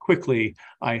quickly.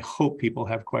 I hope people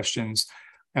have questions.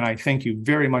 And I thank you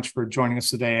very much for joining us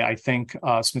today. I thank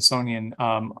Smithsonian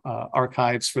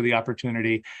Archives for the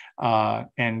opportunity,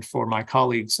 and for my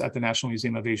colleagues at the National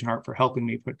Museum of Asian Art for helping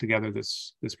me put together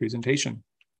this presentation.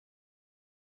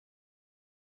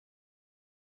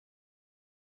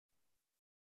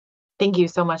 Thank you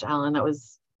so much, Alan. That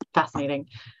was fascinating.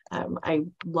 I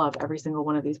love every single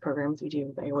one of these programs we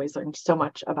do. I always learn so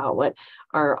much about what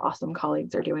our awesome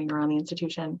colleagues are doing around the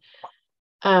institution.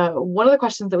 One of the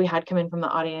questions that we had come in from the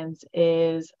audience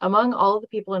is, among all of the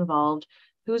people involved,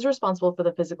 who's responsible for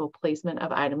the physical placement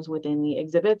of items within the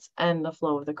exhibits and the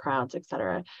flow of the crowds, et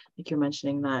cetera? Like you're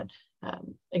mentioning that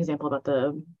example about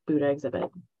the Buddha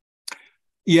exhibit.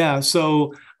 Yeah,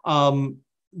 so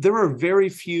there are very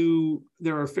few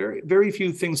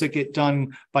things that get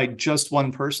done by just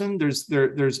one person.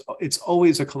 It's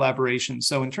always a collaboration.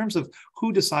 So in terms of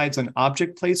who decides on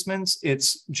object placements,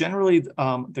 it's generally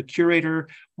the curator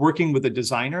working with the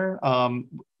designer.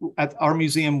 At our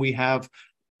museum, we have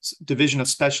division of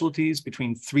specialties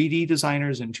between 3D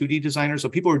designers and 2D designers. So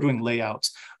people who are doing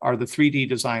layouts are the 3D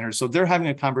designers. So they're having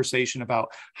a conversation about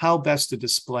how best to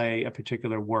display a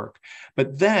particular work.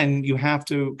 But then you have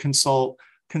to consult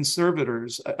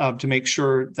conservators to make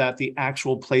sure that the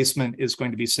actual placement is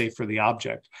going to be safe for the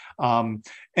object. And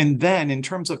then in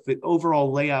terms of the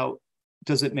overall layout,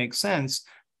 does it make sense?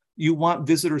 you want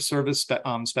visitor service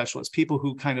specialists, people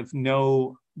who kind of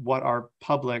know what our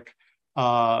public,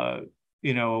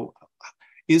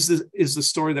 is the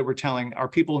story that we're telling. Are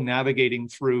people navigating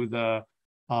through the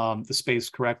space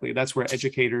correctly? That's where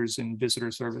educators and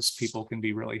visitor service people can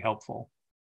be really helpful.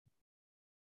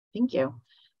 Thank you.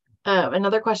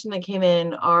 Another question that came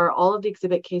in, are all of the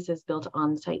exhibit cases built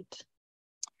on site?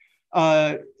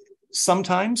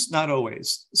 Sometimes, not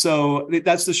always. So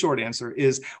that's the short answer.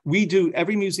 Is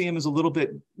every museum is a little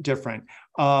bit different.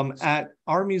 At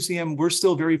our museum, we're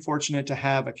still very fortunate to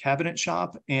have a cabinet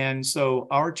shop. And so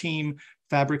our team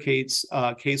fabricates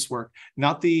casework,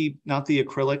 not the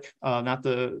acrylic, not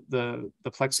the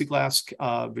plexiglass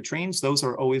vitrines. Those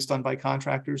are always done by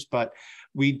contractors, but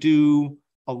we do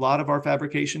a lot of our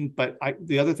fabrication. But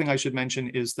the other thing I should mention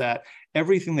is that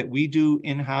everything that we do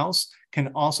in-house can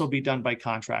also be done by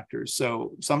contractors.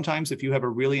 So sometimes if you have a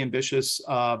really ambitious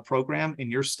program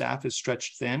and your staff is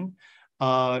stretched thin,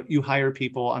 you hire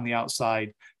people on the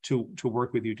outside to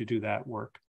work with you to do that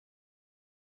work.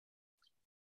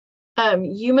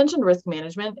 You mentioned risk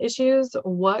management issues.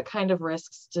 What kind of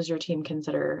risks does your team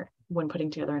consider when putting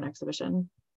together an exhibition?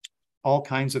 All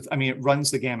kinds of, it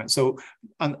runs the gamut. So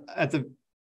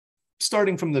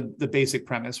starting from the basic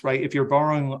premise, right? If you're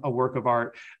borrowing a work of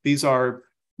art,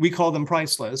 we call them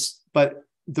priceless, but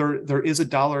there is a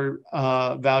dollar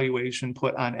valuation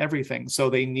put on everything. So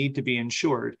they need to be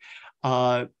insured.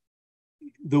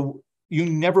 You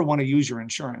never want to use your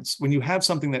insurance. When you have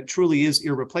something that truly is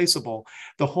irreplaceable,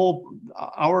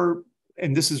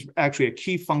 and this is actually a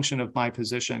key function of my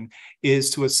position, is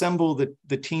to assemble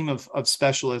the team of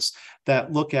specialists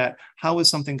that look at how is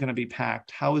something going to be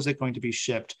packed? How is it going to be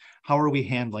shipped? How are we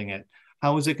handling it?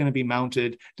 How is it going to be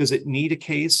mounted? Does it need a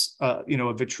case, a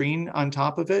vitrine on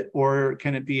top of it, or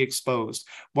can it be exposed?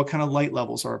 What kind of light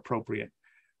levels are appropriate?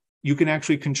 You can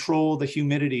actually control the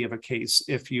humidity of a case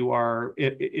if your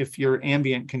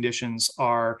ambient conditions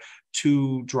are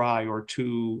too dry or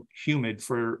too humid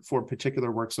for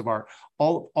particular works of art.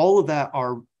 All of that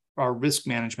are risk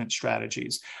management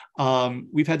strategies.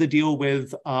 We've had to deal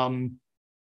with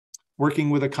working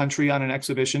with a country on an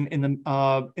exhibition in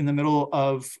the middle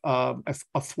of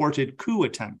a thwarted coup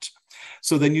attempt.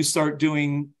 So then you start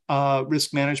doing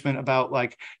risk management about,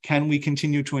 like, can we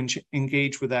continue to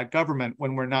engage with that government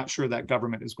when we're not sure that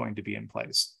government is going to be in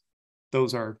place?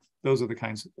 Those are the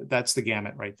kinds. That's the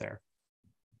gamut right there.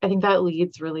 I think that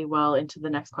leads really well into the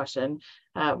next question,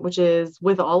 which is,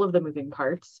 with all of the moving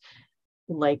parts,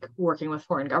 like working with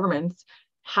foreign governments,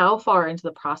 how far into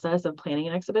the process of planning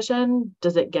an exhibition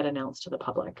does it get announced to the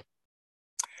public?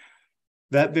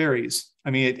 That varies.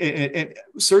 It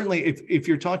certainly, if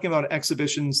you're talking about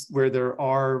exhibitions where there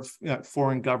are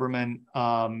foreign government,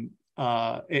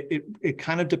 it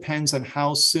kind of depends on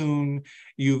how soon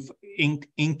you've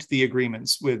inked the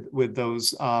agreements with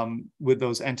those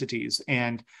entities,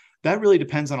 and that really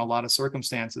depends on a lot of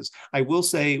circumstances. I will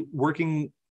say,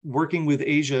 working with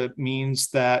Asia means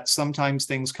that sometimes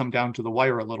things come down to the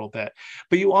wire a little bit,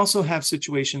 but you also have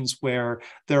situations where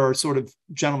there are sort of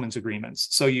gentlemen's agreements.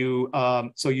 So you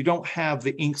don't have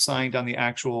the ink signed on the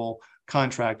actual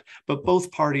contract, but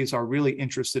both parties are really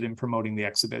interested in promoting the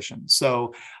exhibition.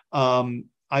 So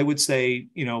I would say,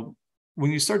 when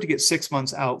you start to get 6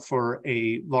 months out for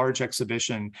a large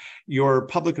exhibition, your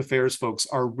public affairs folks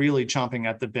are really chomping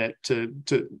at the bit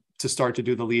to start to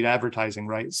do the lead advertising,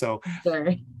 right? So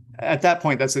at that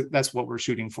point, that's what we're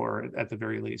shooting for at the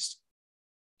very least.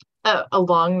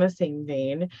 Along the same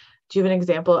vein, do you have an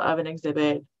example of an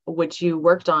exhibit which you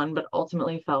worked on but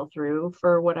ultimately fell through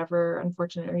for whatever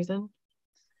unfortunate reason?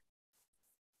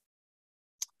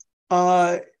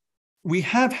 We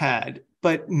have had,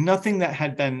 but nothing that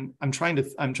had been, I'm trying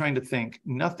to think,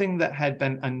 nothing that had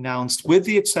been announced, with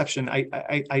the exception,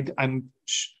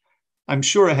 I'm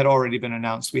sure it had already been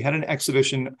announced. We had an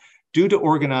exhibition due to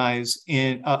open,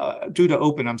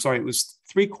 it was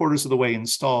 3/4 of the way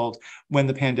installed when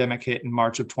the pandemic hit in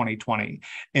March of 2020.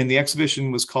 And the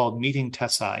exhibition was called Meeting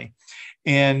Tessai.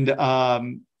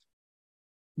 And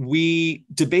we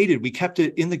debated, we kept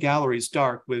it in the galleries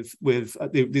dark with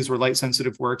these were light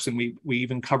sensitive works, and we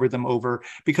even covered them over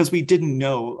because we didn't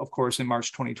know, of course, in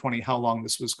March 2020, how long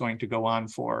this was going to go on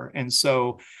for. And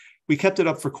so we kept it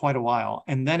up for quite a while.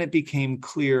 And then it became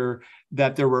clear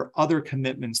that there were other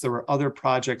commitments, there were other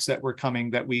projects that were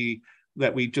coming that we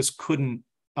just couldn't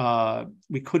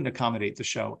accommodate the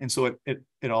show. And so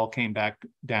it all came back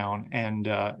down, and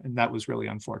that was really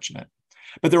unfortunate.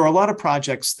 But there were a lot of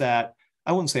projects that,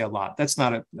 I wouldn't say a lot,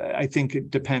 I think it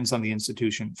depends on the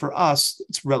institution. For us,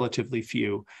 it's relatively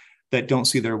few that don't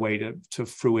see their way to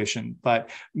fruition, but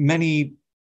many,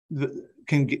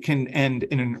 can end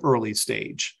in an early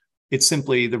stage. It's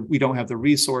simply that we don't have the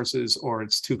resources, or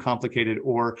it's too complicated,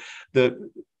 or there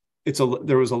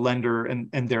was a lender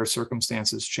and their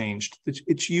circumstances changed.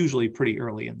 It's usually pretty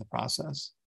early in the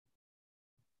process.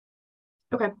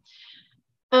 Okay.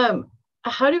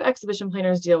 How do exhibition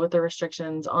planners deal with the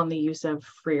restrictions on the use of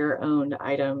freer-owned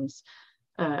items?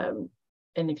 And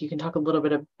if you can talk a little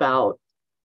bit about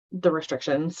the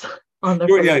restrictions on the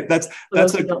Sure, yeah,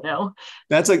 don't know.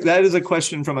 That is a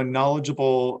question from a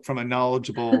knowledgeable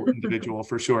individual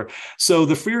for sure. So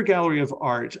the Freer Gallery of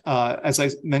Art, as I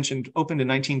mentioned, opened in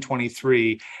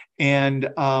 1923, and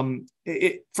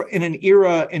in an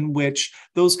era in which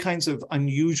those kinds of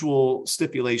unusual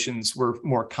stipulations were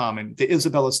more common. The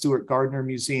Isabella Stewart Gardner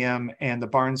Museum and the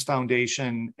Barnes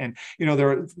Foundation, and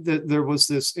there was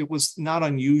this. It was not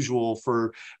unusual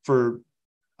for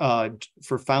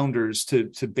founders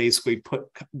to basically put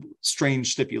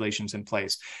strange stipulations in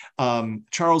place.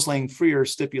 Charles Lang Freer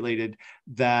stipulated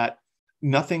that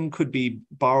nothing could be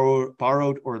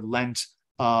borrowed or lent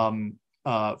from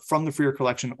the Freer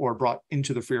collection or brought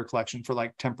into the Freer collection for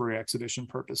like temporary exhibition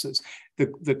purposes.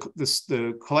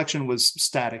 The collection was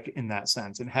static in that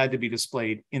sense and had to be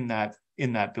displayed in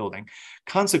that building.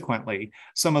 Consequently,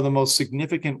 some of the most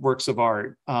significant works of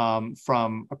art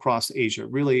from across Asia,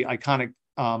 really iconic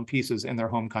pieces in their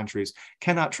home countries,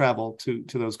 cannot travel to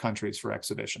those countries for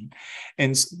exhibition.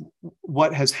 And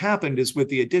what has happened is, with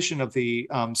the addition of the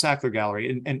Sackler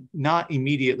Gallery, and not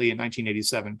immediately in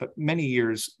 1987, but many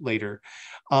years later,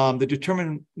 the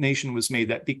determination was made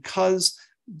that because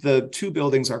the two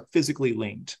buildings are physically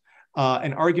linked,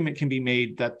 an argument can be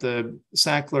made that the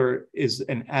Sackler is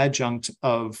an adjunct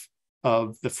of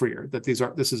the Freer, that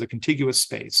this is a contiguous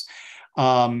space.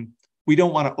 We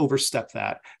don't want to overstep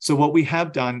that. So what we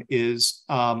have done is,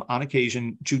 on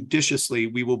occasion, judiciously,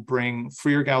 we will bring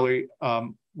Freer Gallery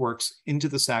works into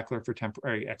the Sackler for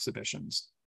temporary exhibitions.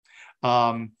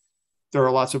 There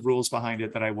are lots of rules behind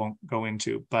it that I won't go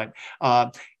into, but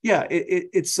yeah,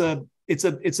 it's a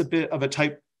bit of a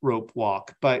tightrope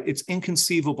walk, but it's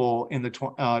inconceivable in the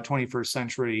 21st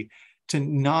century to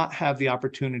not have the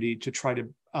opportunity to try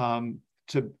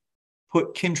to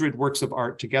put kindred works of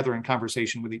art together in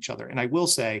conversation with each other. And I will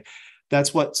say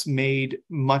that's what's made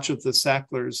much of the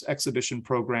Sackler's exhibition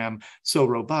program so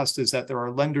robust, is that there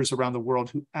are lenders around the world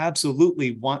who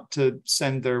absolutely want to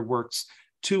send their works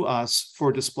to us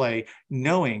for display,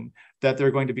 knowing that they're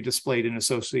going to be displayed in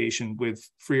association with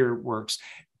Freer works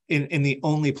in the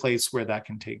only place where that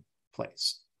can take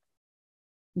place.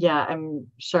 Yeah, I'm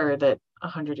sure that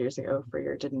 100 years ago,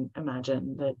 Freer didn't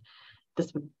imagine that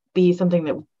this would be something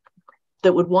that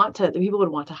people would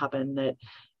want to happen, that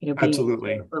being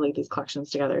Absolutely. able to relate these collections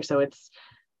together. So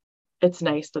it's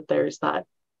nice that there's that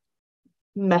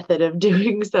method of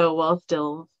doing so while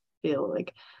still feel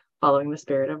like following the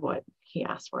spirit of what he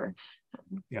asked for.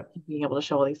 Yeah, being able to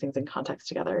show all these things in context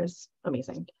together is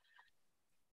amazing.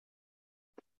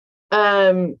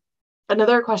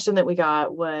 Another question that we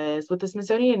got was, with the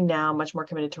Smithsonian now much more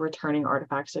committed to returning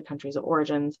artifacts to countries of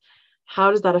origins,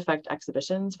 how does that affect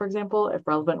exhibitions, for example, if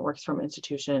relevant works from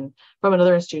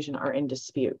another institution are in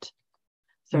dispute?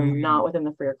 So not within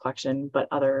the Freer collection, but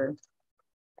other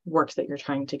works that you're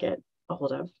trying to get a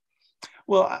hold of.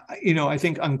 Well, I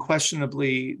think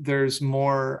unquestionably there's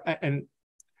more, and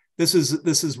this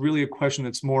is really a question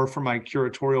that's more for my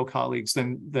curatorial colleagues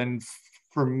than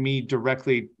for me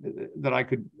directly, that I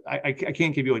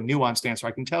can't give you a nuanced answer.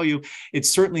 I can tell you it's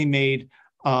certainly made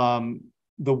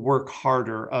the work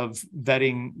harder of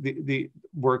vetting the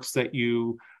works that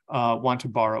you want to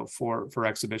borrow for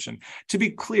exhibition. To be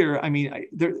clear, I mean,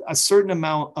 there's a certain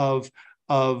amount of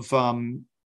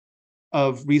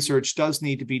research does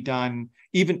need to be done.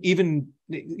 Even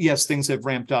yes, things have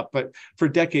ramped up, but for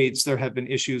decades there have been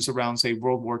issues around, say,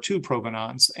 World War II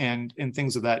provenance and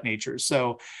things of that nature.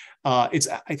 So I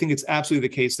think it's absolutely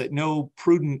the case that no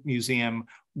prudent museum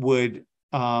would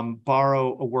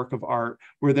borrow a work of art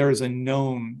where there is a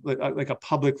known, like a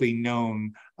publicly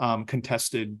known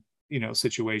contested,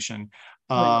 situation.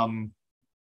 Right.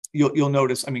 You'll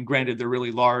notice, I mean, granted, they're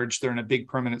really large, they're in a big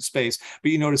permanent space,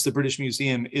 but you notice the British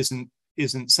Museum isn't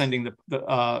sending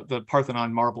the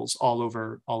Parthenon marbles all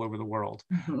over the world.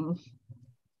 Mm-hmm.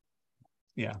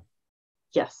 Yeah.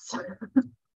 Yes.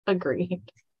 Agreed.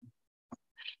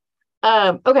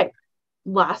 Okay.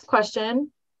 Last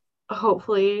question.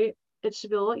 Hopefully it should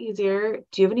be a little easier.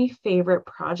 Do you have any favorite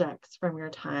projects from your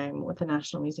time with the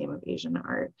National Museum of Asian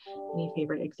Art? Any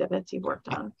favorite exhibits you've worked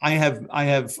on? I have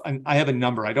a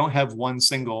number. I don't have one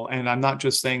single, and I'm not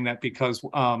just saying that because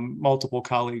multiple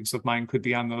colleagues of mine could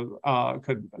be on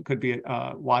the could be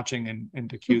watching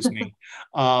and accuse me.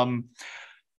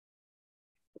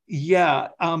 Yeah,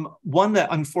 one that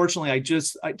unfortunately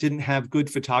I didn't have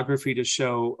good photography to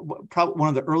show. Probably one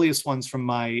of the earliest ones from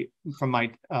my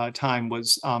time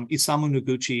was Isamu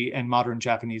Noguchi and Modern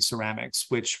Japanese Ceramics,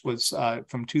 which was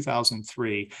from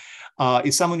 2003.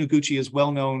 Isamu Noguchi is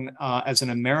well known as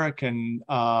an American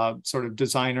sort of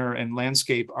designer and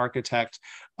landscape architect.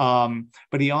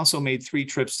 But he also made 3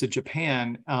 trips to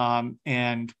Japan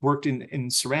and worked in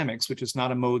ceramics, which is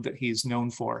not a mode that he's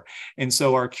known for. And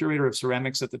so our curator of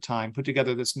ceramics at the time put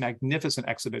together this magnificent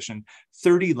exhibition,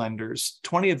 30 lenders,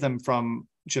 20 of them from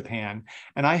Japan.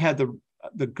 And I had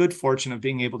the good fortune of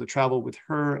being able to travel with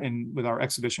her and with our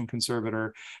exhibition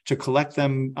conservator to collect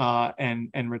them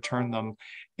and return them.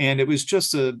 And it was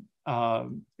just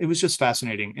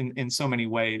fascinating in so many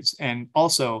ways. And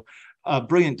also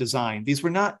brilliant design. These were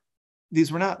not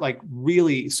like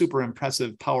really super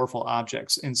impressive, powerful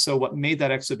objects. And so what made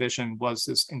that exhibition was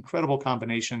this incredible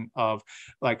combination of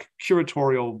like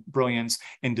curatorial brilliance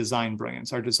and design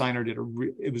brilliance. Our designer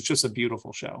it was just a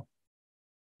beautiful show.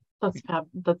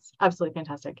 That's absolutely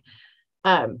fantastic.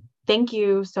 Thank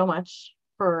you so much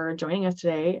for joining us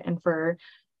today and for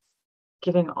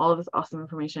giving all of this awesome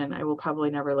information. I will probably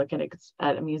never look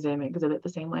at a museum exhibit the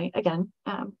same way again,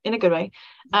 in a good way.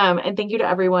 And thank you to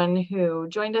everyone who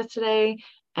joined us today.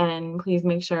 And please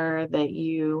make sure that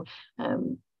you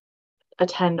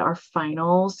attend our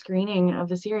final screening of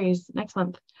the series next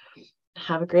month.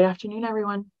 Have a great afternoon,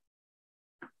 everyone.